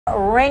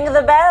Ring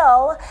the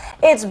bell.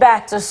 It's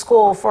back to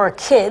school for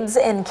kids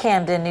in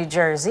Camden, New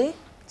Jersey,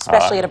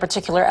 especially at a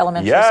particular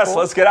elementary school. Yes,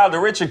 let's get out to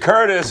Richard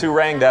Curtis, who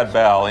rang that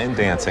bell in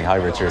dancing. Hi,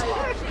 Richard.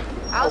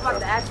 I was about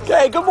to ask you.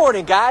 Hey, good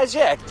morning, guys.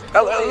 Yeah,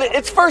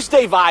 it's first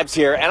day vibes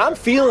here, and I'm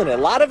feeling it.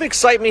 A lot of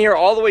excitement here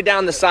all the way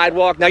down the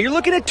sidewalk. Now, you're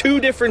looking at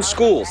two different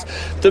schools,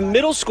 the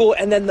middle school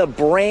and then the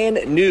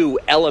brand new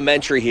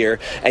elementary here.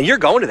 And you're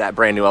going to that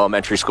brand new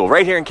elementary school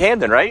right here in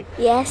Camden, right?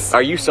 Yes.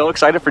 Are you so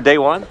excited for day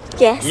one?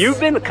 Yes.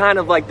 You've been kind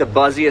of like the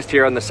buzziest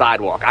here on the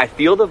sidewalk. I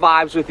feel the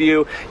vibes with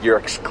you.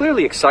 You're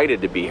clearly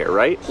excited to be here,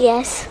 right?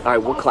 Yes. All right,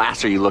 what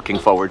class are you looking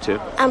forward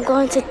to? I'm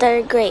going to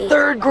third grade.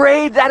 Third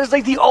grade? That is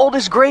like the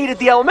oldest grade at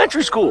the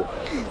elementary school.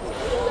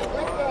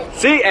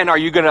 See, and are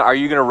you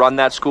gonna run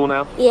that school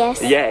now?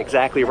 Yes. Yeah,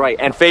 exactly right.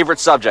 And favorite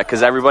subject,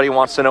 because everybody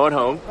wants to know at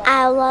home.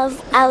 I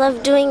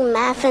love doing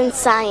math and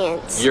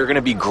science. You're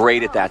gonna be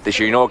great at that this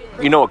year.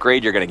 You know what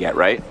grade you're gonna get,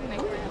 right?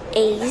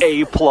 A's.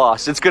 A+.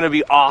 It's going to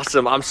be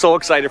awesome. I'm so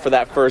excited for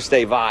that first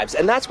day vibes.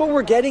 And that's what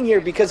we're getting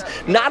here, because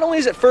not only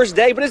is it first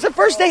day, but it's the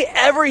first day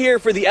ever here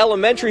for the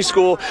elementary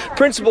school.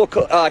 Principal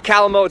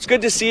Calamo, it's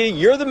good to see you.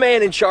 You're the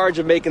man in charge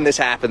of making this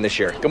happen this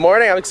year. Good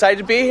morning. I'm excited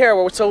to be here.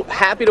 We're so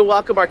happy to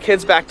welcome our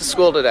kids back to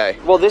school today.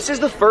 Well, this is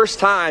the first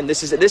time.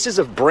 This is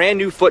a brand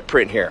new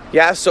footprint here.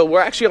 Yeah, so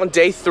we're actually on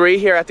day 3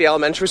 here at the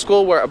elementary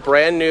school. We're a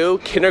brand new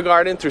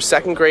kindergarten through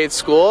 2nd grade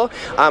school.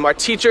 Our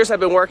teachers have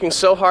been working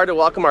so hard to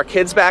welcome our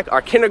kids back.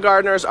 Our kindergartners,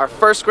 our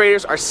 1st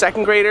graders, our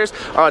 2nd graders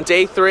are on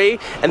day 3,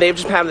 and they've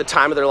just been having the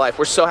time of their life.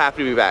 We're so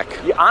happy to be back.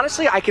 Yeah,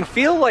 honestly, I can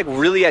feel like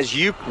really as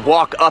you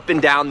walk up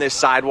and down this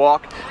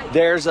sidewalk,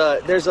 there's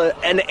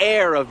an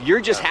air of you're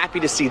just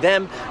happy to see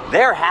them,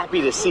 they're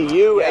happy to see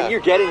you, and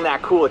you're getting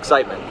that cool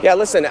excitement. Yeah,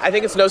 listen, I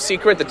think it's no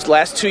secret that the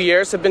last 2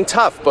 years have been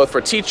tough, both for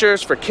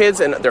teachers, for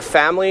kids, and their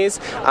families,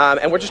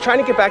 and we're just trying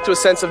to get back to a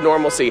sense of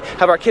normalcy,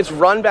 have our kids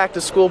run back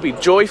to school, be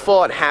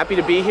joyful and happy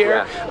to be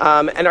here,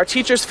 and our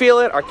teachers feel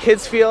it, our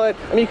kids feel it.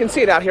 I mean, you can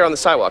see it out here on the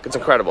sidewalk. It's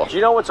incredible. Do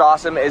you know what's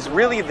awesome is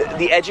really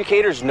the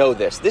educators know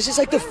this. This is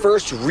like the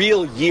first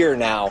real year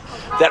now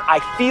that I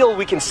feel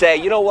we can say,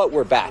 you know what,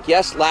 we're back.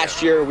 Yes,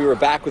 last year we were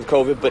back with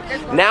COVID, but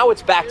now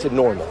it's back to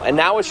normal. And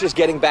now it's just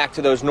getting back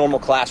to those normal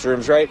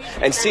classrooms, right?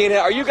 And seeing it.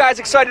 Are you guys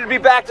excited to be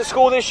back to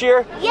school this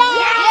year? Yeah!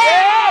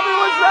 Yeah,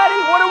 everyone's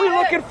ready? What are we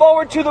looking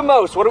forward to the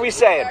most? What are we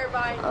saying?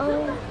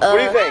 What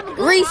do you think?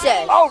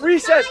 Recess. Oh,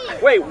 recess.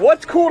 Wait,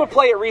 what's cool to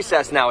play at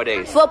recess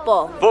nowadays?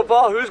 Football.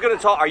 Football? Who's going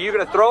to talk? Are you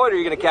going to throw it or are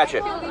you going to catch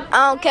it?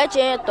 I don't catch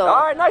it though.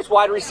 All right, nice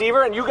wide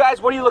receiver. And you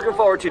guys, what are you looking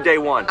forward to day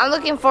one? I'm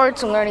looking forward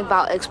to learning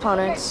about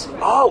exponents.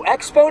 Oh,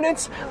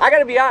 exponents? I got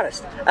to be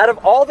honest. Out of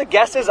all the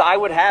guesses I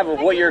would have of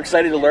what you're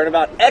excited to learn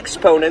about,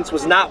 exponents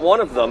was not one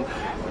of them.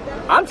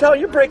 I'm telling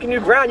you, you're breaking new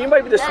ground. You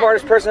might be the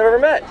smartest person I've ever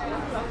met.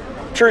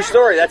 True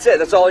story. That's it.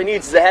 That's all he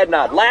needs is a head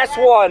nod. Last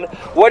one.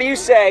 What do you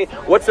say?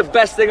 What's the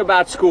best thing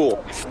about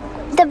school?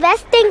 The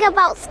best thing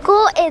about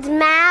school is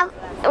math,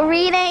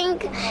 reading,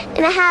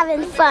 and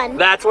having fun.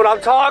 That's what I'm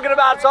talking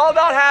about. It's all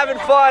about having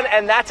fun,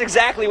 and that's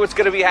exactly what's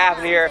going to be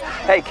happening here.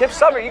 Hey, Kipp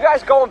Sumner, you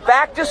guys going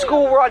back to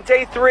school. We're on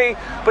day 3,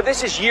 but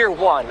this is year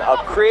 1 of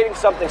creating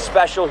something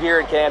special here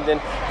in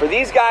Camden for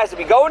these guys to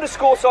be going to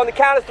school. So on the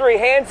count of 3,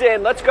 hands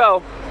in, let's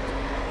go.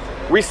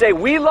 We say,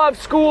 we love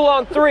school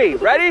on 3.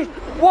 Ready?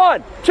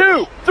 1,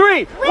 2,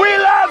 3. We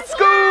love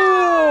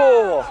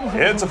school!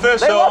 It's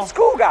official. They love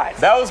school, guys.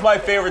 That was my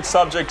favorite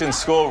subject in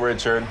school,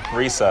 Richard.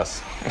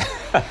 Recess.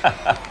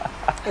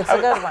 It's a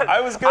good one.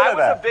 I was good at that.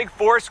 I was a big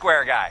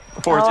Foursquare guy.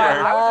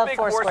 Foursquare. I was a big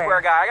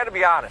Foursquare guy. I got to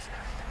be honest.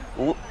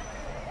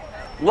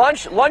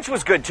 Lunch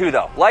was good too,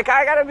 though. Like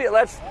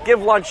let's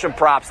give lunch some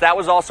props. That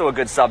was also a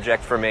good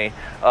subject for me.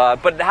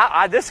 But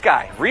this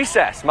guy,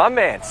 recess, my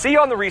man. See you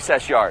on the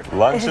recess yard.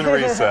 Lunch and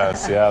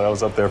recess. Yeah, that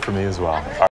was up there for me as well.